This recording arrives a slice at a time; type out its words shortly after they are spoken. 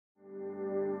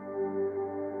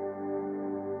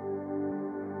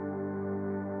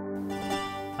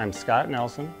I'm Scott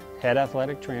Nelson, head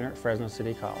athletic trainer at Fresno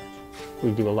City College. We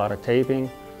do a lot of taping,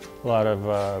 a lot of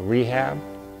rehab,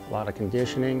 a lot of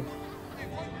conditioning.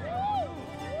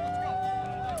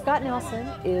 Scott Nelson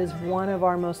is one of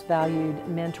our most valued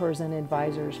mentors and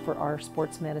advisors for our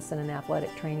sports medicine and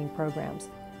athletic training programs.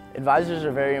 Advisors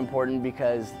are very important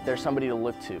because they're somebody to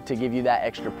look to give you that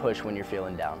extra push when you're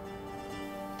feeling down.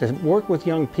 To work with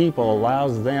young people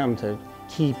allows them to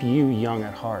keep you young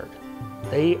at heart.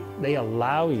 They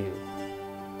allow you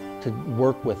to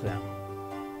work with them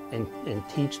and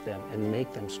teach them and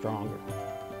make them stronger.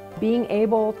 Being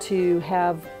able to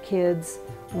have kids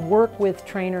work with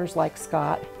trainers like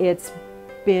Scott, it's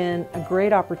been a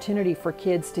great opportunity for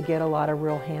kids to get a lot of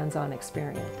real hands-on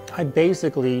experience. I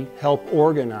basically help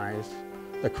organize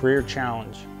the Career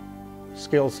Challenge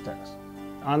skills test.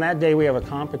 On that day we have a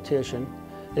competition.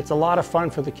 It's a lot of fun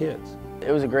for the kids.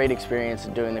 It was a great experience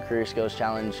doing the Career Skills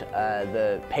Challenge.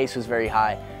 The pace was very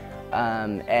high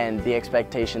and the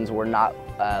expectations were not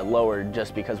lowered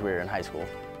just because we were in high school.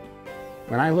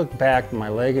 When I look back, my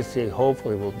legacy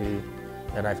hopefully will be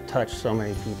that I've touched so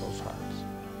many people's hearts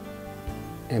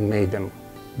and made them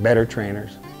better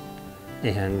trainers,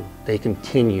 and they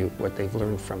continue what they've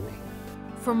learned from me.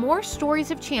 For more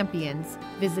stories of champions,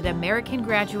 visit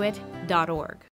AmericanGraduate.org.